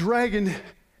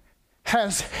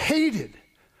has hated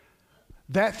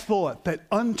that thought that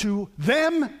unto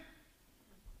them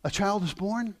a child is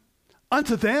born,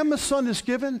 unto them a son is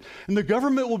given, and the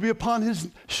government will be upon his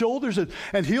shoulders. And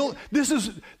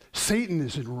Satan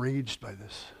is enraged by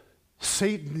this.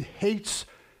 Satan hates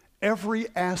every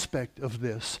aspect of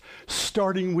this,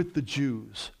 starting with the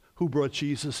Jews who brought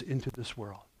Jesus into this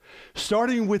world.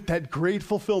 Starting with that great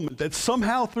fulfillment that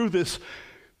somehow through this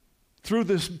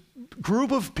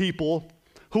group of people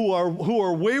who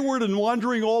are wayward and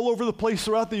wandering all over the place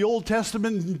throughout the Old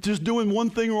Testament, and just doing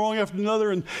one thing wrong after another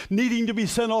and needing to be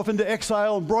sent off into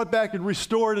exile and brought back and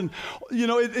restored. And,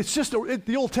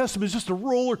 the Old Testament is just a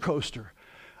roller coaster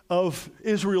of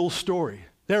Israel's story.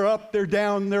 They're up, they're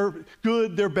down, they're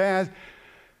good, they're bad.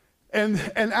 And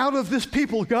out of this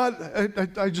people, God,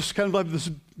 I just kind of have this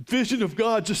vision of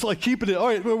God just like keeping it. All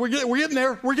right, we're getting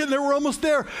there. We're almost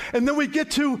there. And then we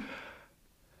get to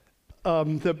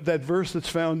that verse that's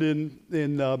found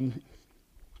in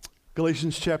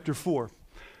Galatians chapter 4.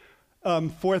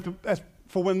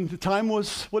 For when the time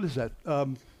was, what is that?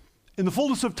 In the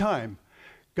fullness of time,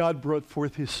 God brought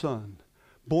forth his Son,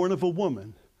 born of a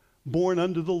woman, born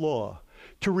under the law,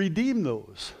 to redeem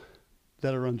those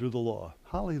that are under the law.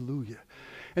 Hallelujah.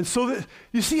 And so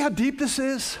you see how deep this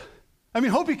is? I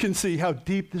mean, hope you can see how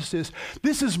deep this is.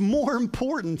 This is more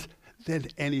important than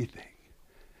anything.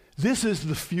 This is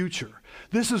the future.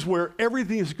 This is where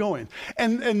everything is going.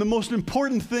 And the most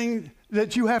important thing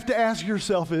that you have to ask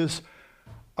yourself is,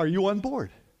 are you on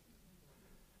board?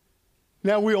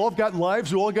 Now, we all got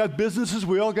lives, we all got businesses,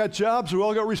 we all got jobs, we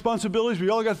all got responsibilities, we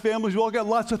all got families, we all got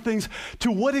lots of things.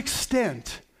 To what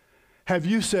extent have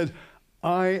you said,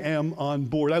 I am on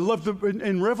board? I love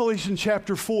in Revelation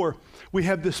chapter 4, we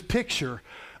have this picture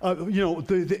of,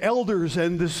 the elders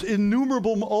and this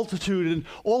innumerable multitude and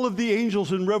all of the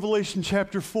angels in Revelation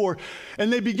chapter 4,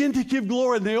 and they begin to give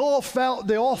glory, and they all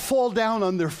fall down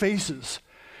on their faces.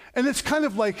 And it's kind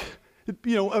of like,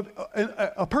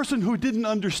 a person who didn't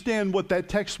understand what that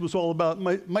text was all about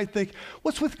might think,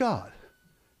 what's with God?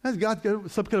 Has God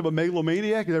some kind of a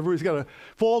megalomaniac and everybody's got to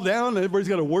fall down and everybody's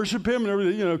got to worship him and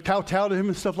everybody, kowtow to him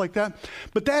and stuff like that?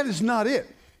 But that is not it.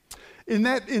 In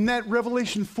that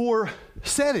Revelation 4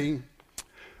 setting,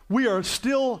 we are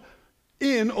still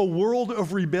in a world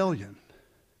of rebellion.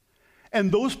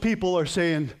 And those people are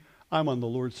saying, I'm on the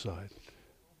Lord's side.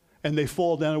 And they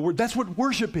fall down. That's what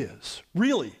worship is,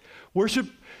 really. Worship,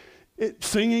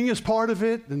 singing is part of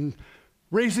it, and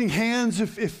raising hands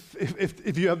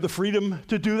if you have the freedom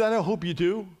to do that. I hope you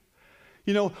do.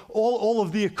 All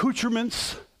of the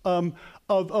accoutrements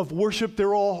of worship,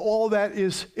 all that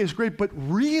is great. But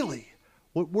really,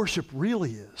 what worship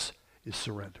really is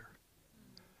surrender.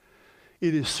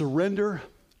 It is surrender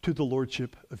to the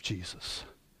lordship of Jesus.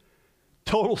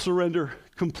 Total surrender,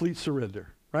 complete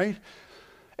surrender, right?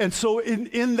 And so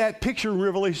in that picture in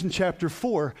Revelation chapter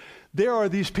 4, there are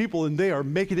these people and they are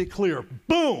making it clear.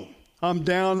 Boom! I'm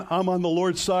down. I'm on the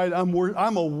Lord's side. I'm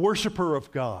a worshiper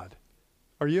of God.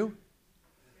 Are you?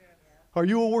 Are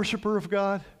you a worshiper of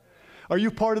God? Are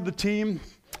you part of the team?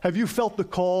 Have you felt the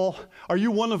call? Are you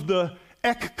one of the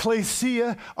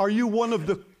ecclesia? Are you one of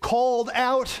the called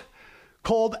out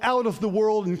of the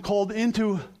world and called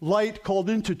into light, called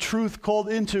into truth, called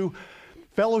into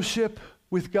fellowship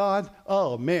with God?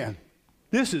 Oh man,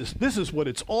 this is what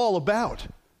it's all about.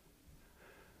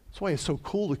 That's why it's so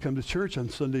cool to come to church on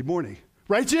Sunday morning.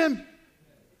 Right, Jim?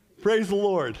 Praise the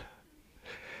Lord.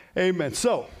 Amen.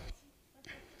 So,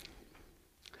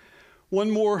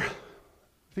 one more.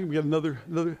 I think we got another.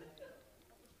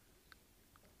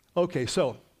 Okay,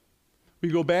 so we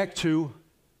go back to,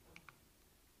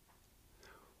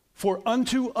 for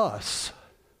unto us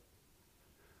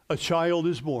a child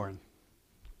is born.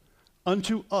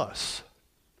 Unto us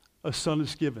a son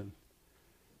is given.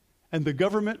 And the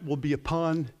government will be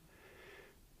upon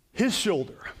his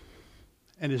shoulder,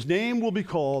 and his name will be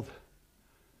called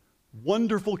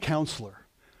Wonderful Counselor.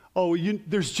 Oh,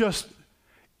 there's just,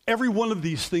 every one of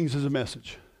these things is a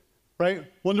message, right?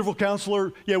 Wonderful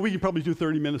Counselor, yeah, we can probably do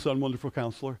 30 minutes on Wonderful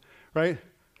Counselor, right?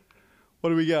 What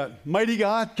do we got? Mighty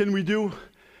God,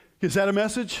 is that a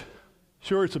message?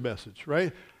 Sure, it's a message,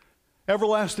 right?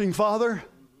 Everlasting Father,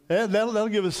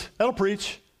 that'll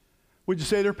preach. Would you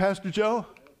say there, Pastor Joe?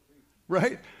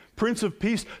 Right? Prince of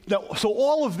Peace. Now, so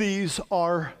all of these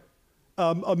are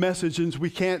a message, and we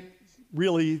can't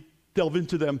really delve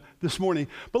into them this morning.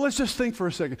 But let's just think for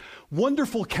a second.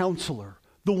 Wonderful Counselor,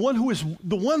 the one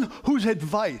whose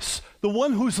advice, the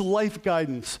one whose life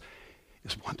guidance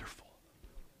is wonderful,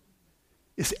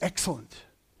 is excellent,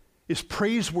 is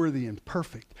praiseworthy and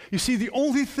perfect. You see, the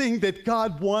only thing that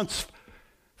God wants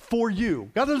for you,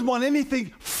 God doesn't want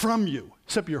anything from you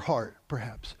except your heart,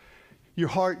 perhaps. Your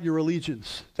heart, your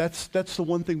allegiance. That's the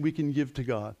one thing we can give to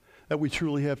God, that we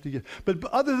truly have to give. But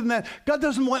other than that, God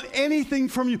doesn't want anything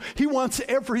from you. He wants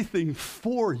everything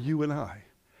for you and I.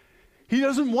 He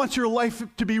doesn't want your life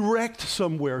to be wrecked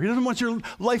somewhere. He doesn't want your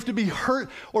life to be hurt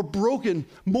or broken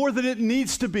more than it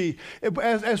needs to be.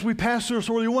 As we pass through this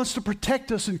world, he wants to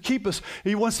protect us and keep us.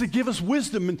 He wants to give us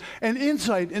wisdom and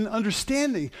insight and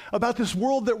understanding about this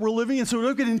world that we're living in so we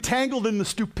don't get entangled in the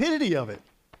stupidity of it.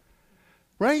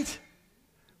 Right?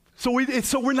 So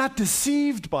we're not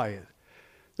deceived by it.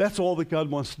 That's all that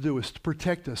God wants to do, is to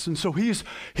protect us. And so his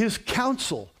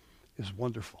counsel is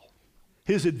wonderful.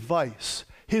 His advice,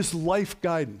 his life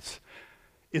guidance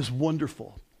is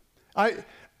wonderful.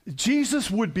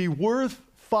 Jesus would be worth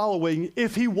following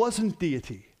if he wasn't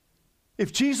deity.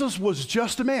 If Jesus was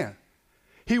just a man,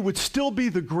 he would still be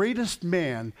the greatest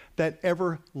man that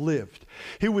ever lived.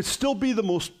 He would still be the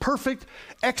most perfect,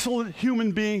 excellent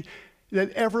human being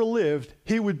that ever lived.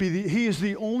 He is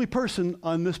the only person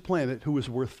on this planet who is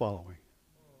worth following.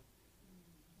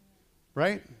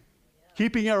 Right?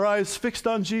 Keeping our eyes fixed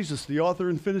on Jesus, the author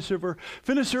and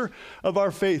finisher of our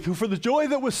faith, who for the joy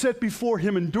that was set before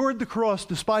him endured the cross,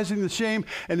 despising the shame,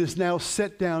 and is now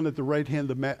set down at the right hand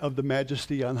of the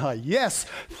majesty on high. Yes,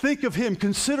 think of him,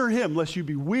 consider him, lest you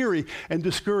be weary and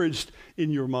discouraged in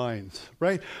your minds,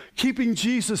 right? Keeping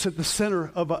Jesus at the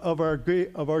center of our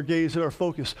gaze and our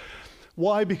focus.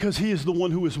 Why? Because he is the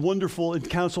one who is wonderful in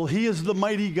counsel. He is the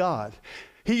mighty God.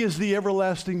 He is the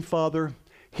everlasting Father.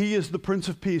 He is the Prince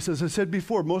of Peace. As I said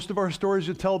before, most of our stories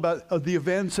will tell about the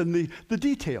events and the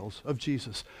details of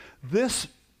Jesus. This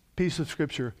piece of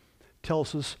Scripture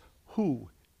tells us who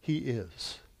he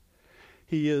is.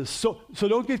 He is, so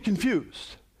don't get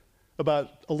confused about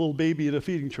a little baby in a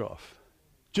feeding trough.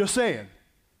 Just saying.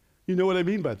 You know what I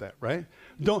mean by that, right?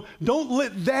 Don't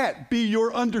let that be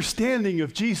your understanding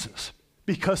of Jesus,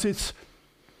 because it's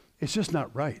just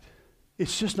not right.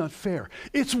 It's just not fair.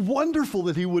 It's wonderful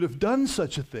that he would have done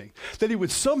such a thing, that he would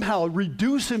somehow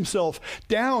reduce himself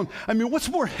down. I mean, what's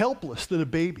more helpless than a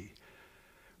baby?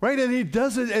 Right? And he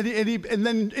does it, and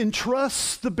then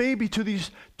entrusts the baby to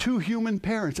these two human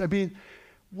parents. I mean,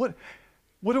 what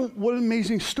an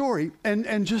amazing story.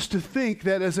 And just to think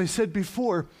that, as I said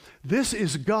before, this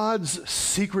is God's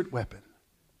secret weapon.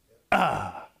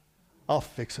 I'll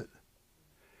fix it.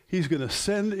 He's going to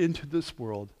send into this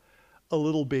world a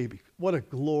little baby. What a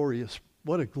glorious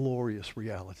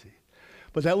reality.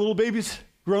 But that little baby's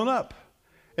grown up,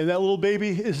 and that little baby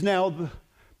is now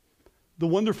the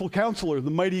wonderful counselor, the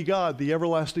mighty God, the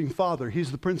everlasting Father.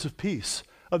 He's the Prince of Peace.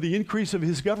 Of the increase of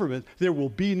his government, there will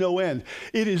be no end.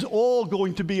 It is all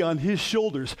going to be on his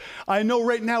shoulders. I know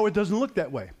right now it doesn't look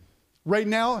that way. Right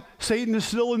now, Satan is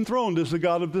still enthroned as the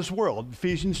god of this world.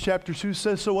 Ephesians chapter 2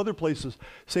 says so, other places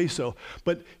say so.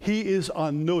 But he is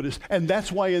on notice. And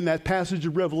that's why in that passage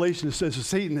of Revelation it says that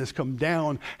Satan has come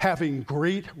down having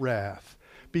great wrath,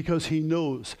 because he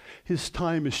knows his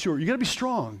time is short. You got to be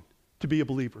strong to be a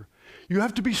believer. You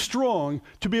have to be strong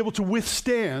to be able to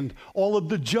withstand all of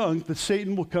the junk that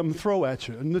Satan will come throw at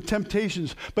you and the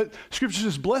temptations. But Scripture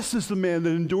says, blessed is the man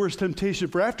that endures temptation,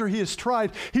 for after he has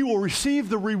tried, he will receive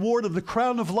the reward of the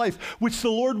crown of life, which the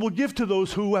Lord will give to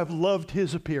those who have loved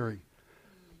his appearing.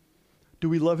 Do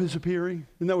we love his appearing?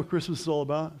 Isn't that what Christmas is all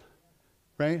about?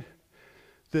 Right?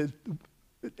 That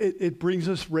it brings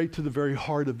us right to the very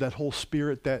heart of that whole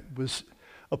spirit that was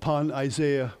upon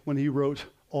Isaiah when he wrote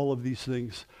all of these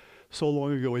things so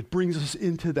long ago. It brings us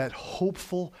into that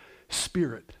hopeful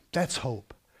spirit. That's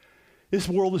hope. This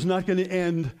world is not going to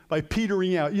end by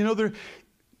petering out. You know,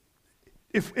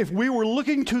 if we were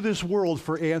looking to this world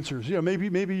for answers, you know,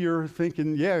 maybe you're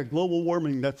thinking, yeah, global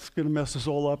warming, that's going to mess us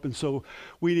all up, and so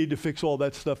we need to fix all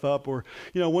that stuff up. Or,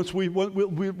 you know, once we're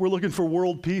looking for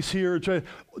world peace here,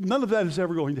 none of that is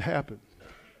ever going to happen.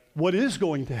 What is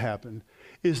going to happen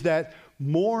is that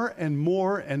more and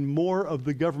more and more of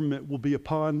the government will be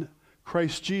upon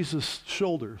Christ Jesus'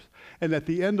 shoulders. And at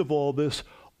the end of all this,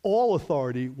 all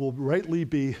authority will rightly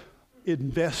be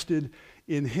invested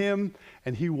in him,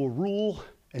 and he will rule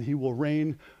and he will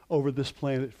reign over this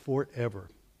planet forever.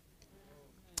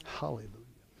 Hallelujah.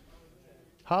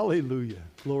 Hallelujah.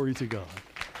 Glory to God.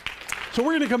 So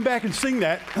we're going to come back and sing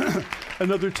that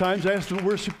another time. I asked the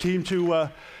worship team to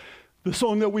the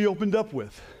song that we opened up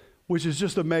with, which is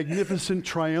just a magnificent,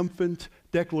 triumphant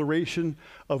declaration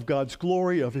of God's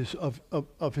glory, of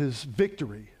his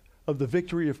victory, of the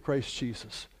victory of Christ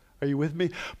Jesus. Are you with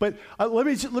me? But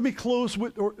let me close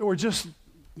with, or just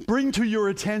bring to your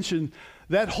attention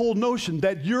that whole notion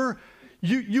that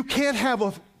you can't have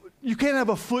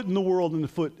a foot in the world and a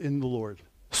foot in the Lord,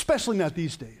 especially not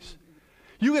these days.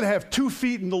 You got to have 2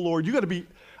 feet in the Lord. You got to be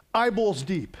eyeballs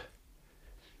deep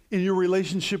in your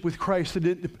relationship with Christ,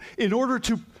 and in order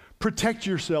to protect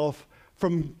yourself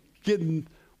from getting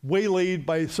waylaid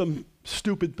by some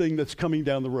stupid thing that's coming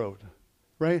down the road,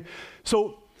 right?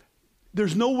 So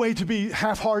there's no way to be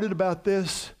half-hearted about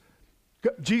this.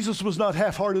 Jesus was not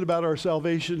half-hearted about our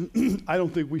salvation. I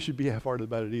don't think we should be half-hearted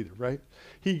about it either, right?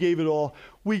 He gave it all.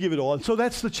 We give it all. And so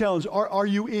that's the challenge. Are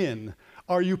you in?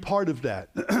 Are you part of that?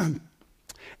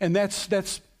 And that's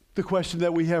the question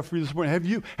that we have for you this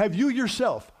morning. Have you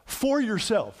yourself, for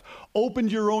yourself,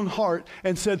 opened your own heart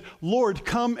and said, Lord,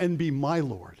 come and be my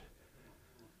Lord.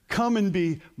 Come and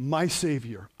be my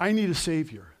Savior. I need a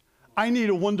Savior. I need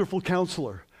a wonderful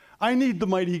counselor. I need the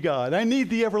mighty God. I need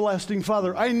the everlasting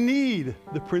Father. I need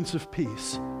the Prince of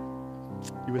Peace.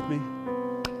 You with me?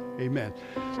 Amen.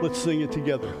 Let's sing it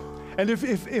together. And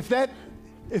if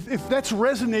that's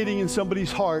resonating in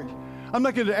somebody's heart, I'm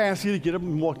not going to ask you to get up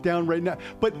and walk down right now,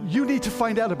 but you need to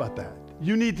find out about that.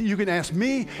 You can ask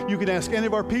me, you can ask any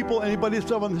of our people, anybody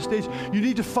that's up on the stage. You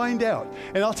need to find out.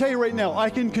 And I'll tell you right now, I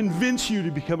can convince you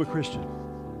to become a Christian.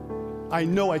 I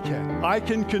know I can. I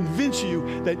can convince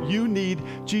you that you need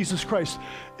Jesus Christ.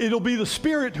 It'll be the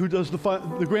Spirit who does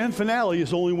the grand finale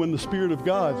is only when the Spirit of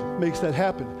God makes that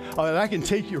happen. And I can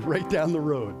take you right down the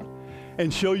road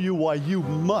and show you why you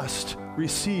must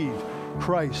receive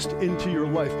Christ into your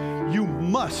life. You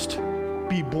must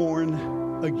be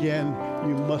born again.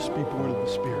 You must be born of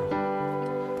the Spirit.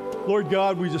 Lord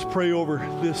God, we just pray over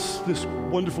this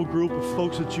wonderful group of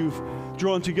folks that you've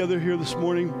drawn together here this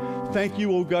morning. Thank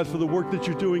you, oh God, for the work that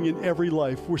you're doing in every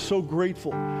life. We're so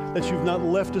grateful that you've not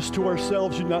left us to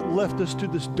ourselves. You've not left us to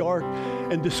this dark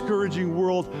and discouraging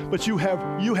world, but you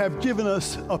have given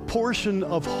us a portion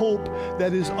of hope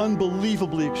that is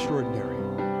unbelievably extraordinary.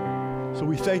 So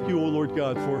we thank you, oh Lord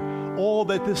God, for all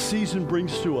that this season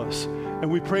brings to us. And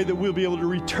we pray that we'll be able to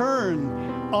return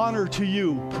honor to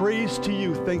you, praise to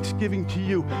you, thanksgiving to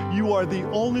you. You are the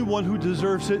only one who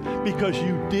deserves it because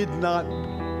you did not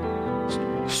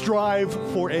strive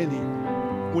for any.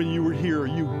 When you were here,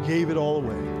 you gave it all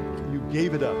away. You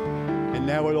gave it up. And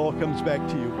now it all comes back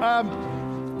to you.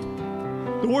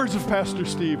 The words of Pastor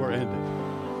Steve are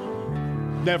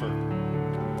ended. Never.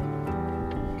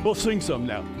 We'll sing some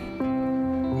now.